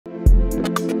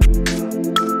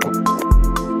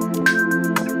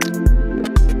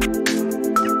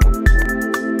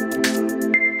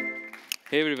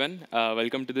everyone.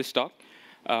 Welcome to this talk.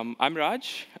 I'm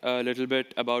Raj. A little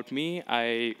bit about me.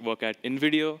 I work at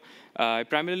NVIDIA. I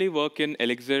primarily work in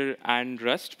Elixir and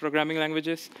Rust programming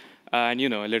languages, and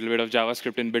a little bit of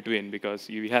JavaScript in between because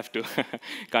you have to.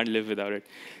 Can't live without it.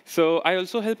 So I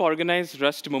also help organize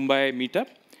Rust Mumbai meetup.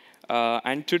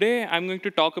 And today I'm going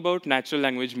to talk about natural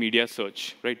language media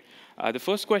search. Right. The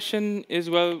first question is,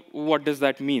 well, what does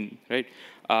that mean, right?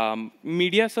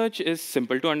 Media search is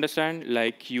simple to understand.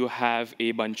 Like you have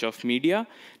a bunch of media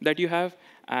that you have,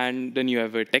 and then you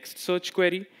have a text search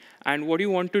query. And what you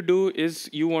want to do is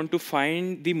you want to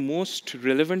find the most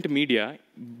relevant media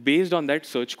based on that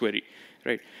search query,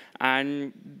 right?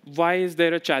 And why is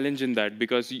there a challenge in that?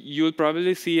 Because you'll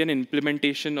probably see an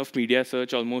implementation of media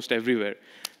search almost everywhere.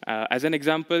 As an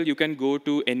example, you can go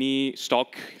to any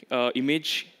stock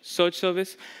image search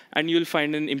service, and you'll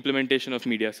find an implementation of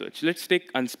media search. Let's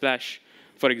take Unsplash,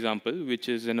 for example, which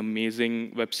is an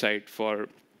amazing website for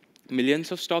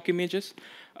millions of stock images.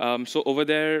 So over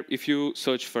there, if you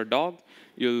search for dog,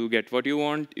 you'll get what you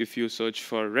want. If you search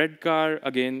for red car,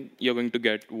 again, you're going to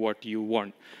get what you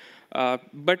want.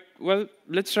 Well,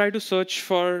 let's try to search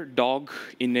for dog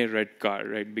in a red car,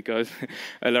 right? Because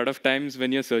a lot of times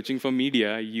when you're searching for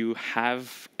media, you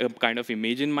have a kind of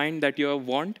image in mind that you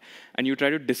want, and you try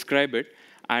to describe it.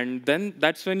 And then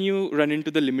that's when you run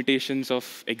into the limitations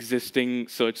of existing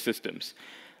search systems.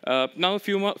 Now, a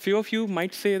few of you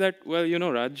might say that, well,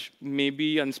 Raj,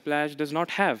 maybe Unsplash does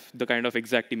not have the kind of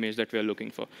exact image that we are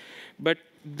looking for. But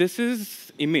this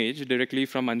is image directly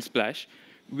from Unsplash,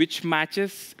 which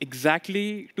matches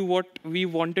exactly to what we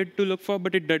wanted to look for,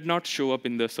 but it did not show up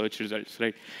in the search results,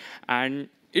 right? And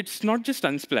it's not just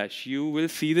Unsplash. You will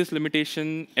see this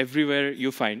limitation everywhere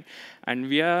you find. And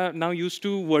we are now used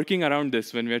to working around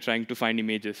this when we are trying to find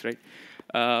images, right?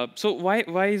 So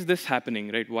why is this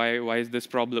happening, right? Why is this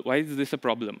problem? Why is this a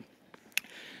problem?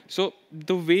 So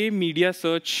the way media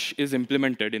search is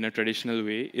implemented in a traditional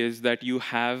way is that you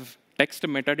have text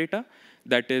metadata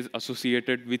that is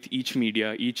associated with each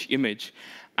media, each image.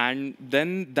 And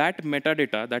then that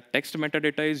metadata, that text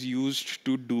metadata, is used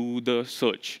to do the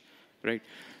search, right?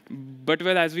 But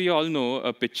well, as we all know,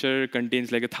 a picture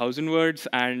contains like 1,000 words,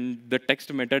 and the text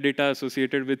metadata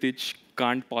associated with it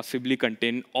can't possibly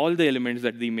contain all the elements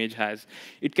that the image has.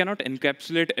 It cannot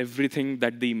encapsulate everything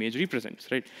that the image represents,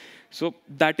 right? So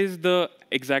that is the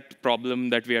exact problem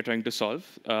that we are trying to solve.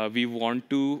 We want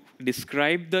to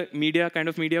describe the kind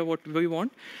of media what we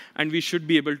want, and we should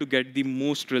be able to get the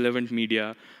most relevant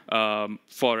media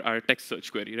for our text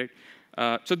search query,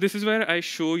 right? So this is where I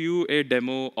show you a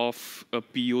demo of a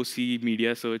POC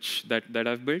media search that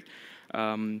I've built.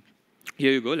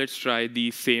 Here you go. Let's try the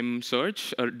same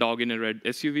search, a dog in a red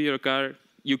SUV or a car.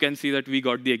 You can see that we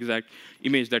got the exact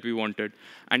image that we wanted.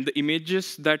 And the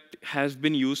images that has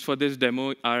been used for this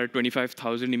demo are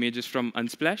 25,000 images from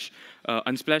Unsplash.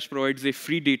 Unsplash provides a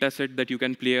free data set that you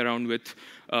can play around with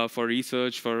for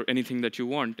research, for anything that you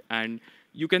want. And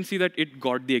you can see that it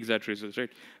got the exact results, right?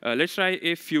 Let's try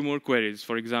a few more queries.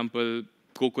 For example,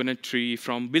 coconut tree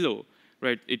from below,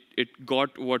 right? It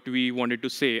got what we wanted to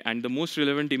say, and the most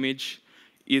relevant image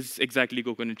is exactly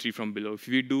coconut tree from below. If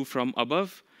we do from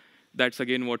above, that's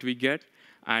again what we get.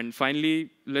 And finally,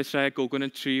 let's try a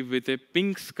coconut tree with a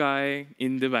pink sky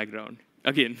in the background.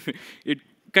 Again, it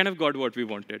kind of got what we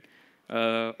wanted.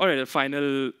 All right, a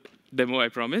final demo, I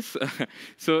promise.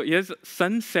 So here's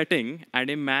sun setting and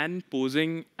a man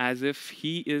posing as if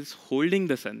he is holding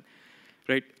the sun,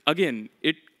 right? Again,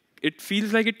 it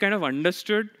feels like it kind of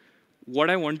understood what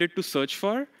I wanted to search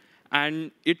for,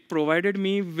 and it provided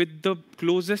me with the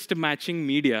closest matching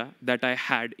media that I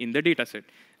had in the dataset,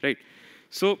 right?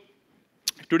 So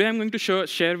today I'm going to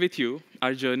share with you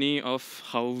our journey of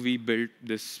how we built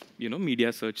this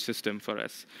media search system for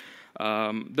us.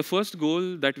 The first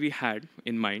goal that we had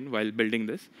in mind while building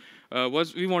this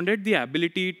was we wanted the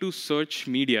ability to search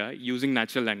media using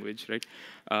natural language,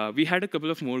 right? We had a couple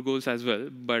of more goals as well,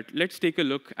 but let's take a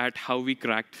look at how we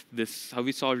cracked this, how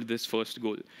we solved this first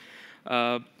goal.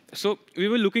 So we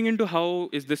were looking into how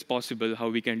is this possible, how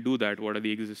we can do that, what are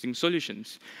the existing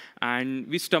solutions. And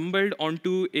we stumbled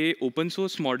onto a open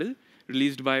source model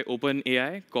released by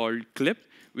OpenAI called CLIP,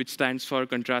 which stands for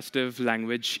Contrastive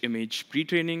Language Image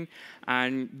Pre-training.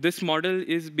 And this model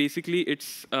is basically,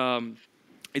 it's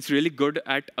really good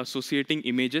at associating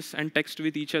images and text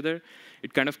with each other.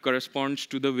 It kind of corresponds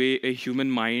to the way a human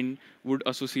mind would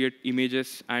associate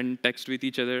images and text with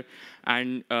each other.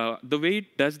 And the way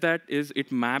it does that is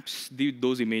it maps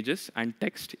those images and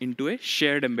text into a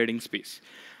shared embedding space.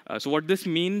 So what this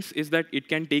means is that it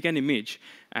can take an image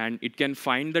and it can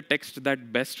find the text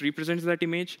that best represents that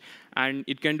image, and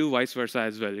it can do vice versa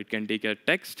as well. It can take a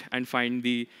text and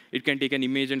it can take an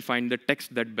image and find the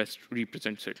text that best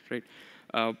represents it, right?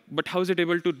 But how is it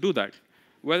able to do that?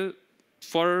 Well,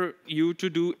 for you to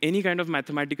do any kind of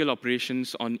mathematical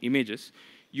operations on images,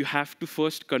 you have to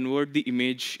first convert the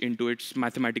image into its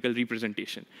mathematical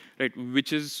representation, right?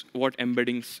 Which is what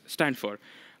embeddings stand for.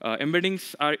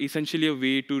 Embeddings are essentially a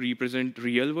way to represent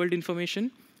real-world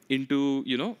information into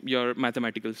your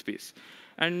mathematical space.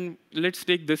 And let's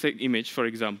take this image, for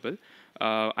example.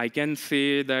 I can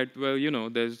say that, well,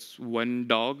 there's one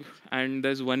dog and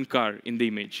there's one car in the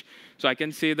image. So I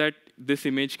can say that this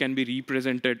image can be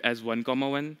represented as 1,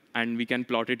 1, and we can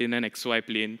plot it in an XY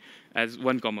plane as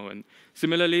 1, 1.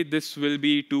 Similarly, this will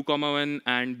be 2, 1,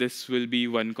 and this will be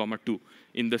 1, 2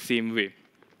 in the same way.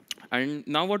 And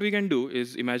now what we can do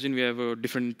is imagine we have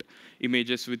different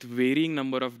images with varying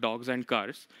number of dogs and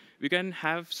cars. We can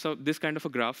have this kind of a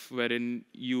graph wherein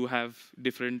you have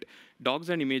different dogs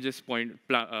and images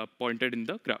pointed in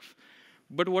the graph.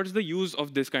 But what's the use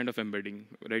of this kind of embedding,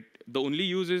 right? The only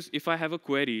use is if I have a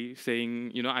query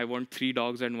saying, I want 3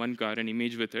 dogs and 1 car, an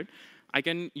image with it, I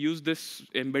can use this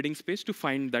embedding space to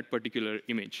find that particular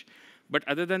image. But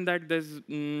other than that, there's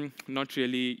not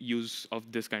really use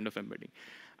of this kind of embedding.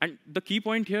 And the key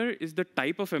point here is the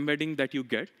type of embedding that you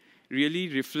get really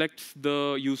reflects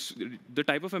the use. The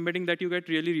type of embedding that you get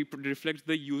really reflects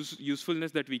the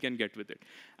usefulness that we can get with it.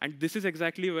 And this is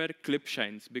exactly where Clip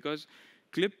shines, because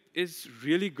Clip is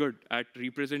really good at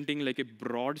representing like a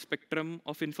broad spectrum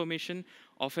of information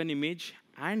of an image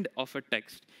and of a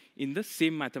text in the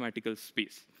same mathematical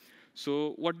space.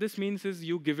 So what this means is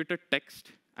you give it a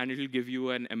text, and it will give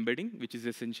you an embedding, which is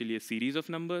essentially a series of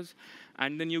numbers.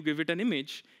 And then you give it an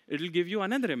image, it will give you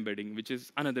another embedding, which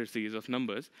is another series of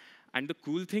numbers. And the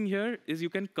cool thing here is you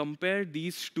can compare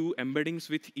these two embeddings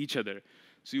with each other.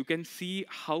 So you can see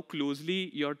how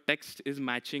closely your text is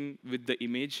matching with the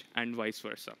image and vice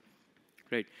versa,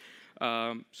 right?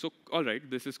 So all right,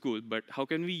 this is cool, but how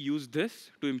can we use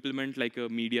this to implement like a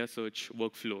media search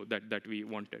workflow that we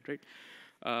wanted,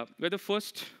 right? Where the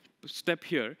first step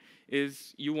here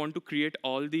is you want to create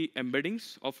all the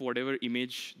embeddings of whatever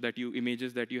images that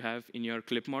you have in your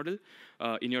clip model,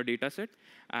 in your data set,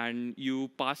 and you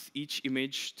pass each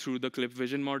image through the clip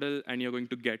vision model, and you're going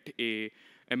to get a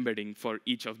embedding for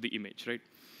each of the image, right?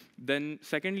 Then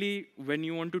secondly, when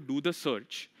you want to do the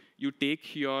search, you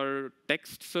take your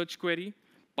text search query,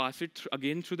 pass it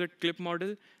again through the clip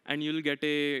model, and you'll get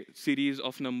a series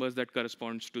of numbers that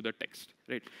corresponds to the text,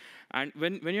 right? And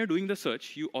when you're doing the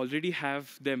search, you already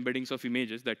have the embeddings of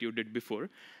images that you did before,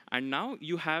 and now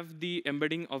you have the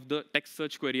embedding of the text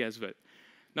search query as well.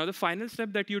 Now the final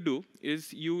step that you do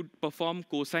is you perform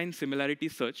cosine similarity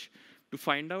search to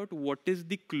find out what is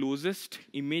the closest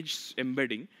image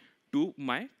embedding to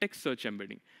my text search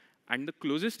embedding. And the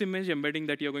closest image embedding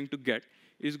that you're going to get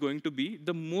is going to be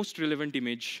the most relevant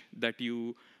image that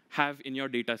you have in your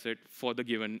data set for the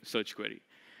given search query.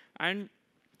 And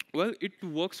well, it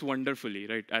works wonderfully,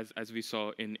 right, as we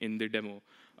saw in the demo.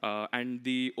 And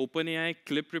the OpenAI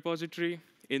clip repository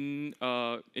on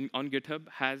GitHub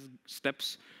has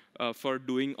steps for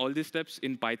doing all these steps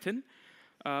in Python.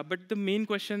 But the main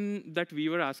question that we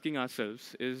were asking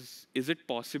ourselves is it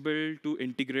possible to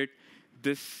integrate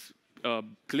this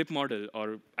clip model,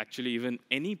 or actually even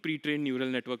any pre-trained neural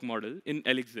network model, in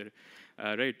Elixir,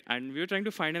 right? And we were trying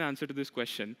to find an answer to this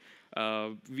question.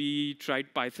 We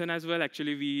tried Python as well.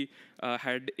 Actually, we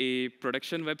had a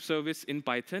production web service in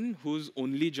Python whose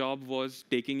only job was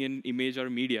taking in image or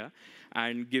media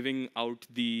and giving out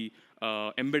the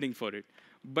embedding for it.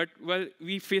 But, well,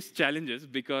 we faced challenges,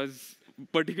 because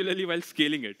particularly while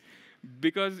scaling it.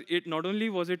 Because it not only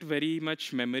was it very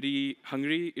much memory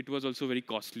hungry, it was also very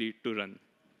costly to run,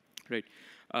 right?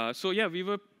 So yeah, we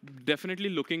were definitely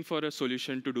looking for a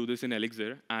solution to do this in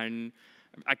Elixir. And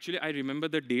actually, I remember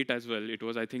the date as well. It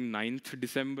was, I think, 9th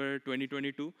December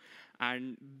 2022.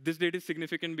 And this date is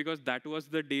significant because that was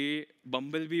the day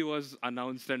Bumblebee was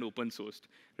announced and open sourced,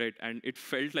 right? And it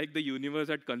felt like the universe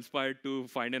had conspired to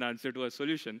find an answer to a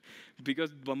solution,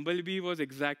 because Bumblebee was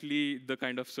exactly the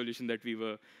kind of solution that we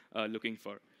were looking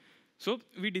for. So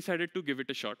we decided to give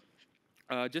it a shot.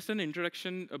 Just an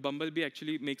introduction, Bumblebee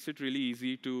actually makes it really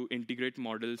easy to integrate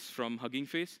models from Hugging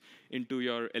Face into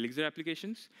your Elixir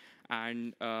applications.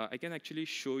 And I can actually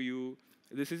show you.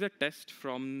 This is a test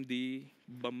from the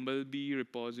Bumblebee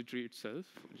repository itself.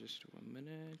 Just 1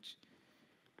 minute.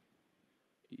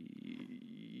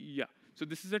 Yeah. So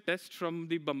this is a test from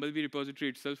the Bumblebee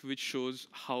repository itself, which shows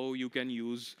how you can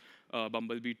use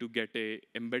Bumblebee to get a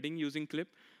embedding using Clip.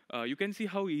 you can see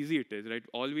how easy it is, right?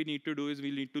 All we need to do is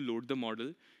we need to load the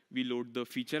model. We load the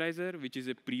featureizer, which is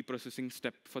a pre-processing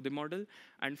step for the model.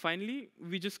 And finally,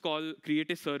 we just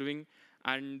create a serving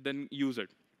and then use it.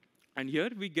 And here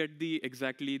we get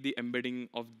exactly the embedding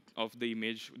of the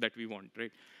image that we want,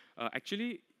 right?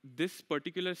 Actually, this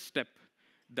particular step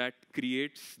that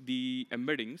creates the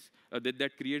embeddings,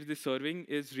 that creates the serving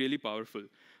is really powerful.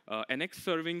 NX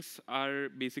servings are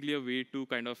basically a way to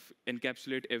kind of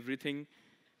encapsulate everything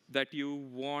that you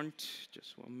want.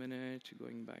 Just 1 minute,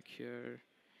 going back here.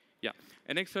 Yeah,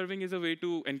 NX serving is a way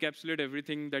to encapsulate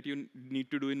everything that you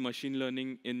need to do in machine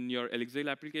learning in your Elixir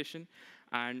application.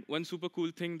 And one super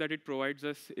cool thing that it provides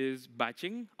us is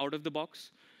batching out of the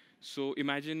box. So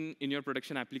imagine in your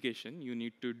production application, you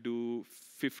need to do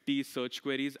 50 search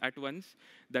queries at once.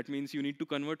 That means you need to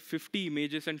convert 50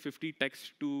 images and 50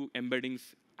 text to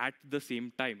embeddings at the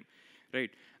same time, right?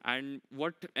 And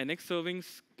what NX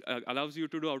servings allows you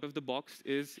to do out of the box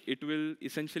is it will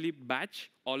essentially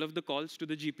batch all of the calls to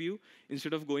the GPU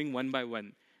instead of going one by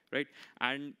one, right?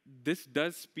 And this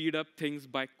does speed up things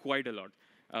by quite a lot.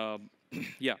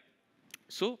 Yeah.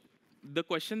 So the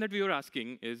question that we were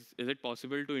asking is it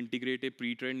possible to integrate a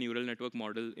pre-trained neural network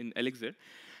model in Elixir?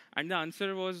 And the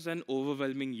answer was an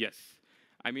overwhelming yes.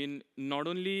 I mean, not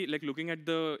only like looking at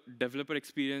the developer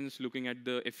experience, looking at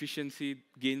the efficiency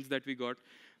gains that we got,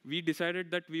 we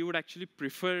decided that we would actually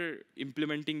prefer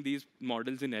implementing these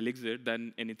models in Elixir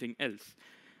than anything else.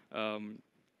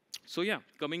 So yeah,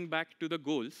 coming back to the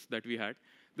goals that we had,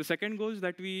 the second goal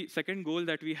that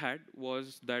we had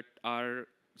was that our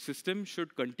system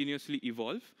should continuously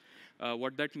evolve.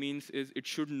 What that means is it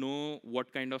should know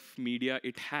what kind of media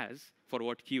it has for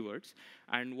what keywords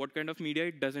and what kind of media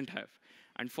it doesn't have.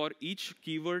 And for each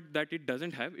keyword that it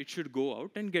doesn't have, it should go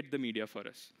out and get the media for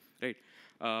us, right?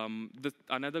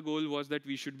 Another goal was that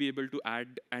we should be able to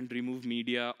add and remove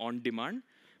media on demand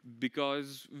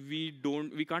because we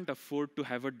can't afford to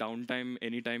have a downtime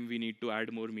anytime we need to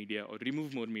add more media or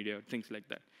remove more media, things like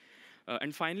that.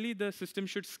 And finally, the system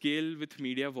should scale with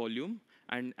media volume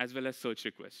and as well as search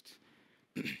requests.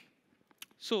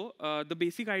 So the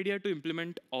basic idea to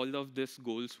implement all of these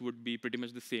goals would be pretty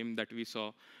much the same that we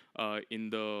saw in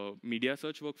the media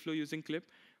search workflow using Clip.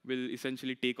 We'll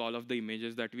essentially take all of the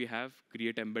images that we have,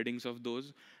 create embeddings of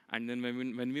those, and then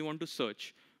when we want to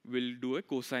search, we'll do a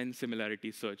cosine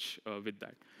similarity search with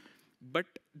that. But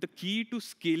the key to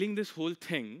scaling this whole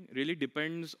thing really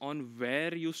depends on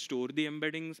where you store the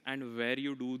embeddings and where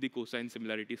you do the cosine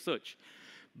similarity search.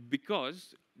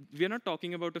 Because we are not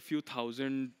talking about a few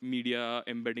thousand media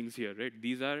embeddings here, right?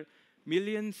 These are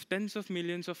millions, tens of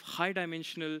millions of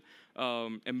high-dimensional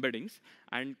embeddings,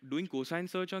 and doing cosine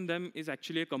search on them is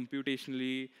actually a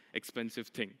computationally expensive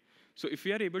thing. So if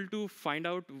we are able to find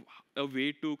out a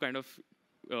way to kind of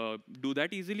do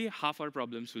that easily, half our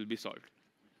problems will be solved.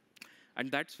 And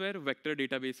that's where vector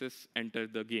databases enter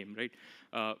the game, right?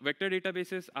 Vector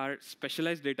databases are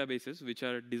specialized databases which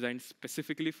are designed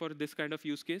specifically for this kind of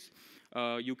use case.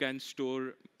 You can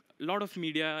store a lot of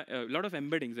media, a lot of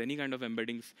embeddings, any kind of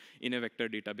embeddings in a vector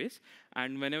database.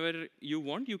 And whenever you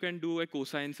want, you can do a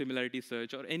cosine similarity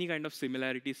search or any kind of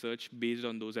similarity search based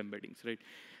on those embeddings, right?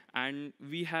 And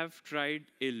we have tried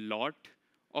a lot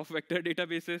of vector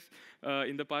databases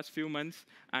in the past few months.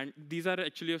 And these are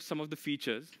actually some of the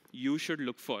features you should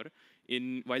look for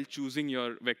while choosing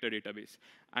your vector database.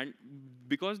 And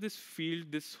because this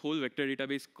whole vector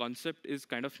database concept is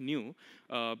kind of new,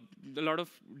 a lot of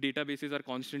databases are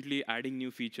constantly adding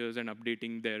new features and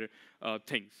updating their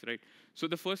things, right? So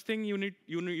the first thing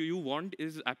you want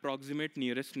is approximate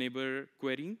nearest neighbor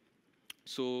querying.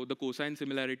 So the cosine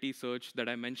similarity search that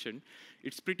I mentioned,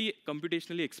 it's pretty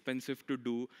computationally expensive to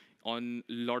do on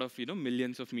a lot of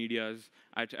millions of medias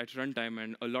at runtime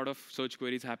and a lot of search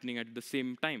queries happening at the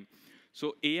same time.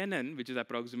 So ANN, which is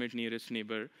approximate nearest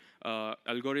neighbor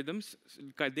algorithms,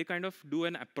 they kind of do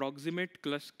an approximate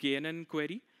plus KNN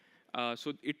query.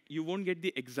 So you won't get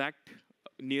the exact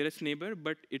nearest neighbor,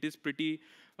 but it is pretty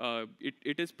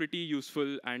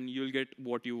useful, and you'll get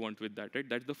what you want with that, right?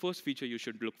 That's the first feature you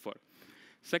should look for.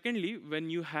 Secondly, when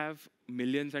you have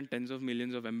millions and tens of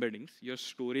millions of embeddings, your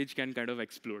storage can kind of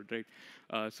explode,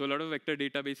 right? So a lot of vector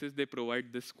databases, they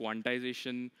provide this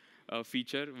quantization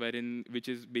feature, which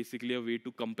is basically a way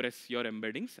to compress your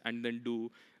embeddings and then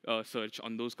do search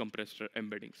on those compressed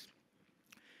embeddings.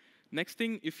 Next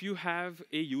thing, if you have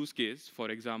a use case,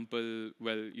 for example,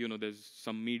 there's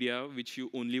some media which you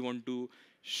only want to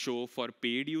show for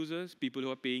paid users, people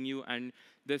who are paying you, and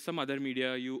there's some other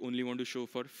media you only want to show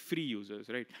for free users,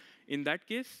 right? In that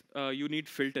case, you need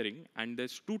filtering, and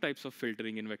there's two types of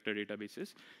filtering in vector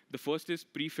databases. The first is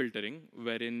pre-filtering,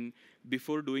 wherein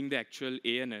before doing the actual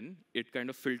ANN, it kind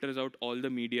of filters out all the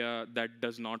media that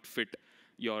does not fit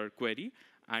your query.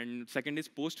 And second is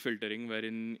post-filtering,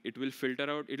 wherein it will filter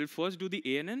out, it will first do the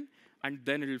ANN, and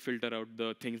then it will filter out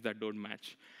the things that don't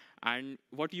match. And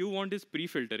what you want is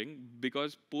pre-filtering,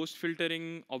 because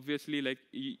post-filtering, obviously, like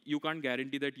you can't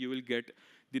guarantee that you will get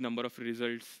the number of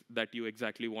results that you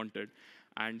exactly wanted.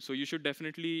 And so you should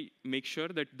definitely make sure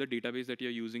that the database that you're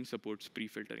using supports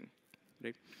pre-filtering,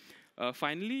 right?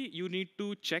 Finally, you need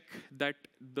to check that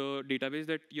the database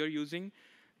that you're using,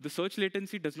 the search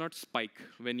latency does not spike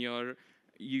when you're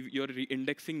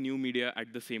indexing new media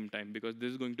at the same time, because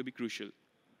this is going to be crucial.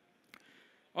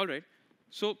 All right.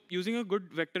 So using a good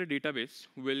vector database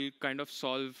will kind of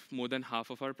solve more than half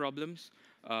of our problems,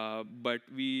 but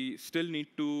we still need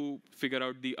to figure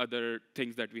out the other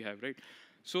things that we have, right?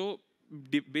 So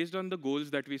based on the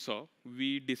goals that we saw,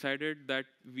 we decided that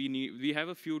we have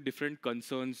a few different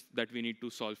concerns that we need to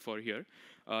solve for here.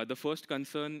 The first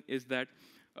concern is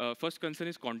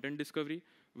content discovery,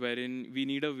 wherein we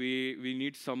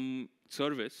need some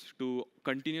service to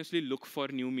continuously look for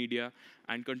new media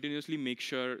and continuously make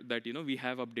sure that we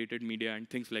have updated media and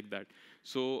things like that.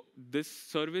 So this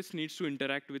service needs to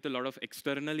interact with a lot of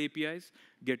external APIs,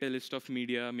 get a list of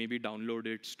media, maybe download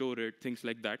it, store it, things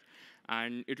like that.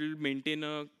 And it will maintain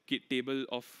a table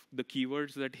of the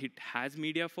keywords that it has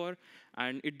media for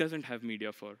and it doesn't have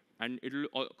media for. And it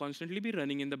will constantly be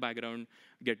running in the background,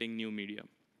 getting new media.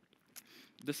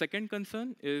 The second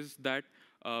concern is that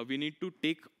we need to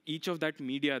take each of that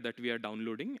media that we are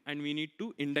downloading and we need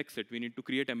to index it. We need to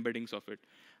create embeddings of it.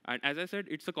 And as I said,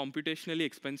 it's a computationally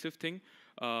expensive thing.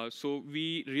 So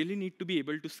we really need to be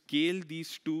able to scale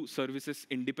these two services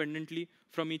independently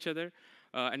from each other.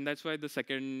 And that's why the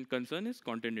second concern is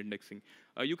content indexing.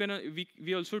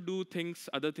 We also do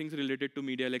other things related to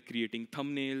media, like creating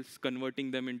thumbnails, converting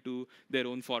them into their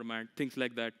own format, things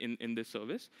like that in this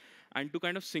service. And to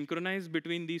kind of synchronize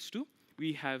between these two,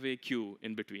 we have a queue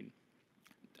in between.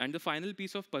 And the final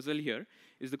piece of puzzle here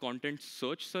is the content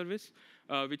search service,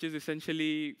 which is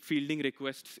essentially fielding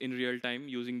requests in real time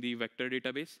using the vector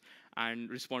database and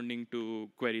responding to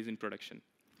queries in production.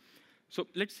 So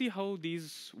let's see how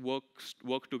these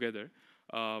work together.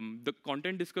 The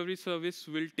content discovery service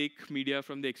will take media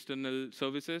from the external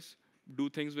services, do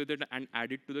things with it, and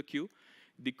add it to the queue.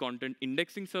 The content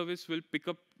indexing service will pick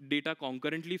up data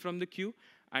concurrently from the queue,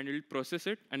 and it'll process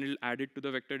it, and it'll add it to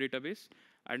the vector database.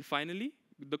 And finally,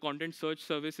 the content search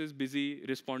service is busy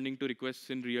responding to requests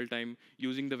in real time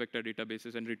using the vector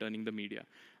databases and returning the media.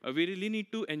 We really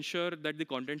need to ensure that the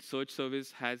content search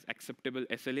service has acceptable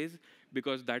SLAs,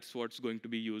 because that's what's going to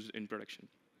be used in production.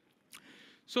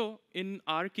 So in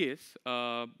our case,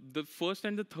 the first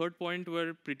and the third point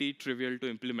were pretty trivial to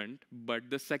implement, but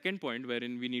the second point,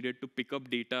 wherein we needed to pick up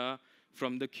data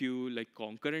from the queue like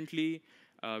concurrently,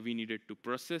 we needed to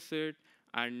process it,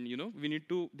 and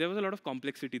there was a lot of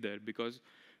complexity there, because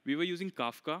we were using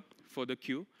Kafka for the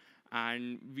queue,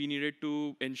 and we needed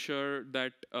to ensure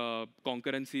that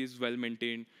concurrency is well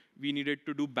maintained. We needed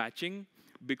to do batching,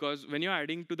 because when you're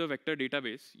adding to the vector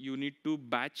database, you need to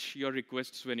batch your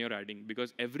requests when you're adding,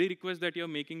 because every request that you're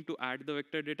making to add the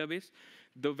vector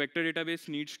database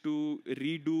needs to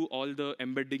redo all the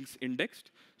embeddings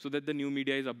indexed so that the new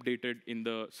media is updated in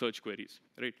the search queries,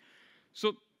 right?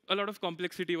 So a lot of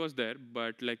complexity was there,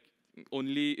 but like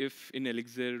only if in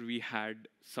Elixir we had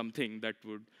something that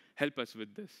would help us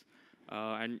with this.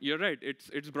 And you're right,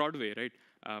 it's Broadway, right?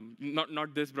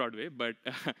 Not this Broadway, but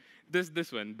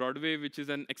this one, Broadway, which is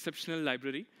an exceptional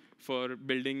library for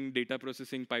building data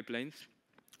processing pipelines.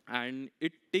 And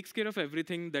it takes care of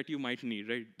everything that you might need,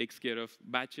 right? It takes care of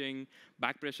batching,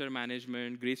 back pressure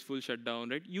management, graceful shutdown,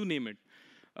 right? You name it.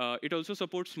 It also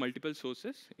supports multiple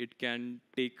sources. It can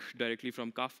take directly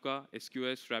from Kafka,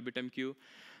 SQS, RabbitMQ.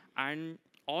 And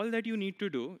all that you need to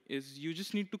do is you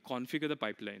just need to configure the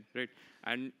pipeline, right?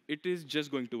 And it is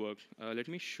just going to work. Let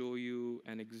me show you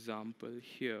an example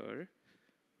here.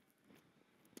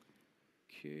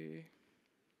 OK.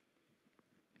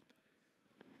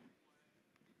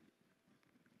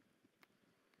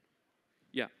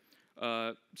 Yeah.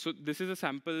 So this is a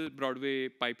sample Broadway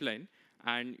pipeline.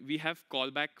 And we have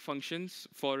callback functions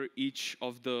for each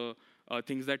of the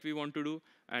things that we want to do.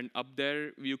 And up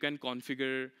there, you can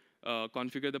configure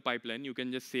the pipeline. You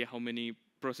can just say how many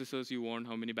processors you want,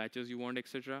 how many batches you want,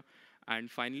 etc.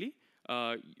 And finally,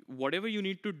 whatever you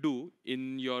need to do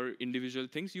in your individual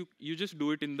things, you just do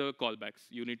it in the callbacks.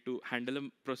 You need to handle a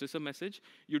processor message,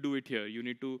 you do it here. You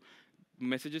need to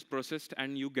message is processed,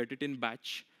 and you get it in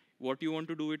batch what you want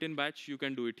to do it in batch, you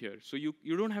can do it here. So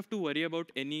you don't have to worry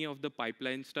about any of the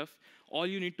pipeline stuff. All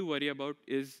you need to worry about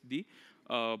is the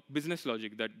business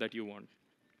logic that you want,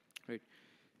 right?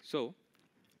 So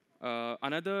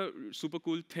another super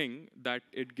cool thing that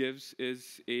it gives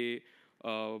is a,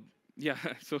 yeah,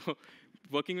 so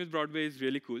working with Broadway is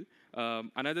really cool.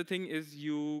 Another thing is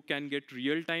you can get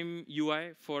real-time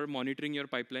UI for monitoring your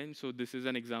pipeline. So this is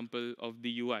an example of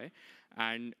the UI.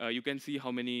 And you can see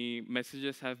how many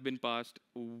messages have been passed,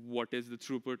 what is the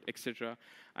throughput, etc.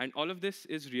 And all of this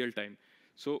is real-time.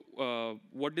 So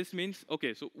what this means,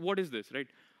 OK, so what is this, right?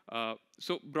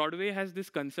 So Broadway has this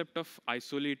concept of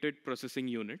isolated processing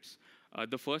units.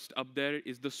 The first up there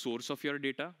is the source of your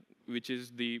data, which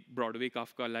is the Broadway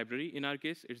Kafka library. In our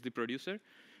case, it's the producer.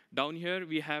 Down here,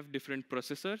 we have different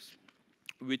processors,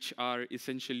 which are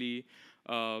essentially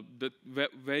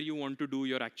where you want to do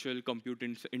your actual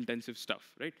compute-intensive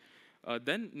stuff, right?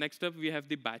 Then next up, we have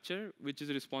the batcher, which is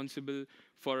responsible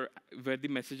for where the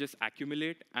messages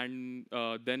accumulate, and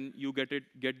then you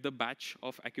get the batch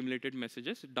of accumulated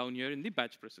messages down here in the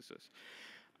batch processors.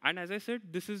 And as I said,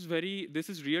 this is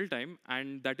real time,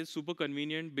 and that is super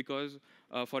convenient because,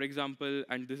 for example,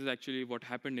 and this is actually what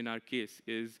happened in our case,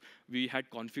 is we had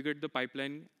configured the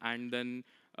pipeline, and then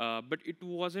but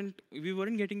we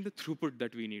weren't getting the throughput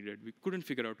that we needed. We couldn't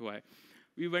figure out why.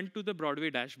 We went to the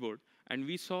Broadway dashboard, and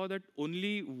we saw that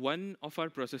only one of our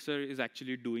processor is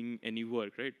actually doing any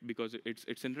work, right? Because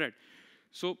it's in red.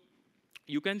 So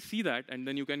you can see that, and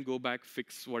then you can go back,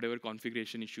 fix whatever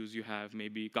configuration issues you have,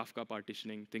 maybe Kafka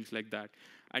partitioning, things like that.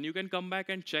 And you can come back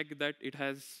and check that it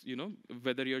has,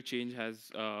 whether your change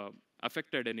has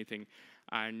affected anything.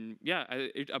 And yeah,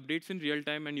 it updates in real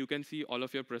time, and you can see all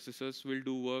of your processors will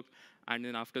do work. And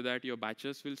then after that, your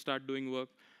batches will start doing work.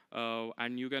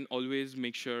 And you can always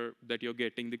make sure that you're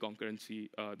getting the concurrency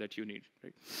that you need,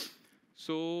 right?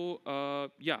 So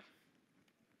yeah.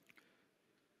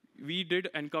 We did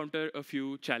encounter a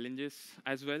few challenges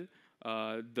as well.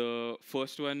 The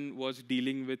first one was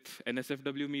dealing with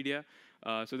NSFW media.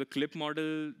 So the clip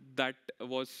model that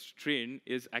was trained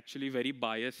is actually very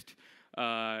biased.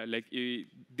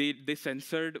 They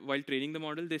censored, while training the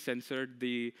model, they censored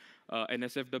the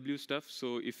NSFW stuff.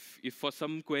 So if for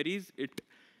some queries, it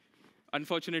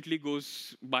unfortunately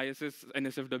biases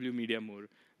NSFW media more.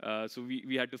 So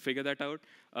we had to figure that out.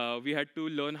 We had to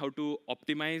learn how to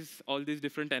optimize all these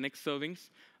different NX servings.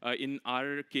 In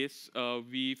our case,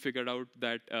 we figured out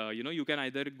that you can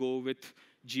either go with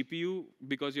GPU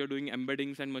because you're doing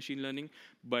embeddings and machine learning,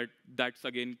 but that's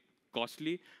again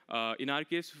costly. In our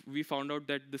case, we found out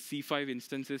that the C5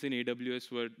 instances in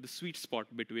AWS were the sweet spot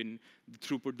between the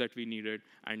throughput that we needed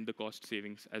and the cost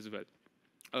savings as well.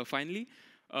 Finally,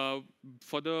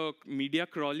 for the media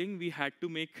crawling, we had to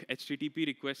make HTTP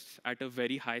requests at a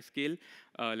very high scale,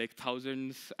 like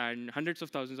thousands and hundreds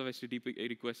of thousands of HTTP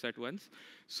requests at once.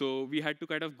 So we had to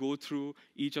kind of go through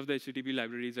each of the HTTP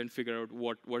libraries and figure out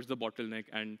what's the bottleneck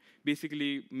and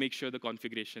basically make sure the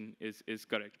configuration is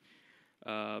correct.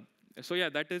 So yeah,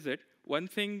 that is it. One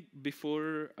thing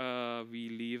before we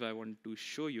leave I want to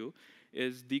show you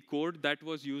is the code that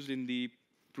was used in the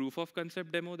proof of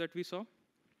concept demo that we saw.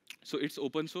 So it's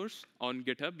open source on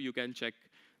GitHub. You can check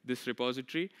this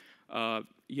repository.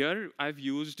 Here, I've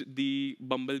used the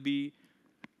Bumblebee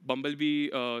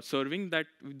serving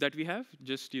that we have.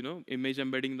 Just image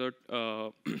embedding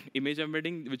image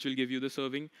embedding, which will give you the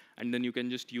serving, and then you can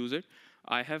just use it.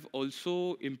 I have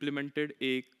also implemented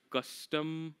a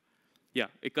custom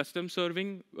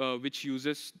serving which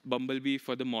uses Bumblebee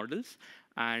for the models,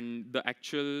 and the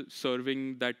actual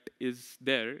serving that is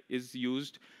there is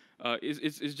used.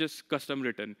 Is just custom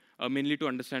written, mainly to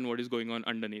understand what is going on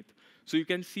underneath. So you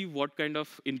can see what kind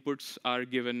of inputs are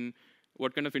given,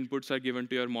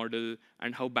 to your model,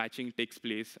 and how batching takes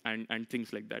place, and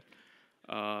things like that.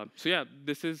 So yeah,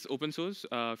 this is open source.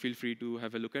 Feel free to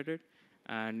have a look at it.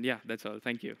 And yeah, that's all.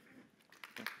 Thank you.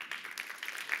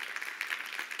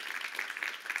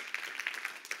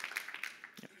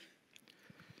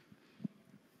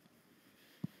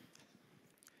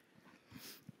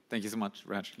 Thank you so much,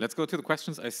 Raj. Let's go to the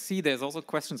questions. I see there's also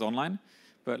questions online,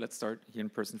 but let's start here in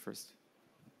person first.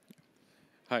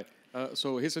 Hi.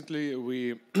 So recently,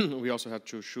 we also had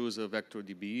to choose a vector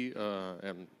DB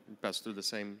and pass through the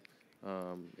same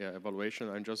evaluation.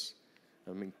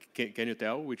 Can you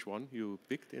tell which one you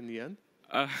picked in the end?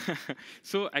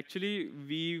 So actually,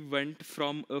 we went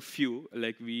from a few.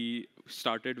 Like we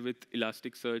started with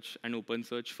Elasticsearch and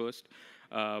OpenSearch first.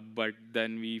 But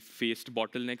then we faced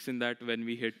bottlenecks in that when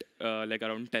we hit like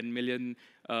around 10 million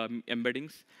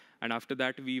embeddings. And after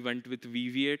that, we went with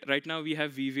VV8. Right now, we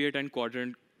have VV8 and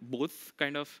Quadrant both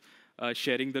kind of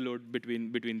sharing the load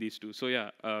between these two. So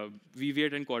yeah,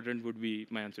 VV8 and Quadrant would be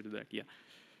my answer to that. Yeah.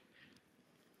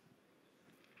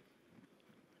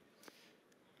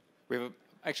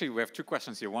 Actually, we have two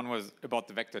questions here. One was about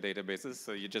the vector databases,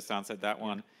 so you just answered that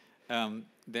one.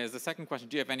 There's a second question.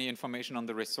 Do you have any information on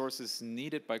the resources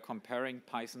needed by comparing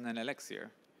Python and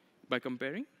Elixir? By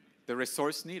comparing? The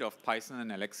resource need of Python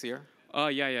and Elixir?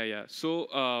 Yeah. So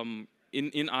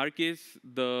in our case,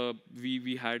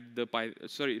 we had the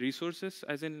resources.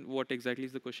 As in, what exactly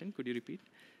is the question? Could you repeat?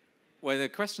 Well, the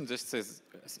question just says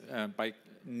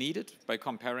needed by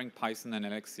comparing Python and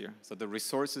Elixir. So the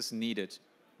resources needed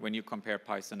when you compare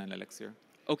Python and Elixir.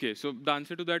 Okay, so the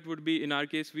answer to that would be, in our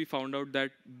case, we found out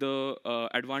that the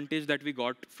advantage that we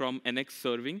got from Nx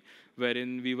serving,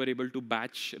 wherein we were able to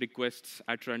batch requests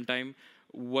at runtime,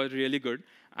 were really good.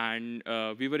 And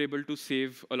we were able to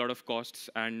save a lot of costs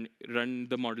and run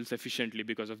the models efficiently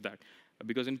because of that.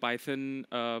 Because in Python,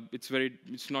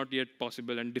 it's not yet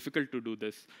possible and difficult to do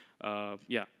this.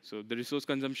 Yeah, so the resource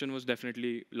consumption was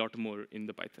definitely a lot more in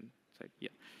the Python side. Yeah.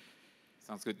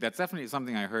 Sounds good. That's definitely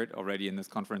something I heard already in this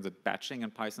conference, that batching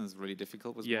in Python is really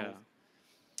difficult with models.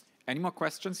 Any more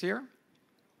questions here?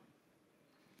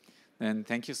 Then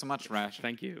thank you so much, Raj.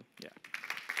 Thank you. Yeah.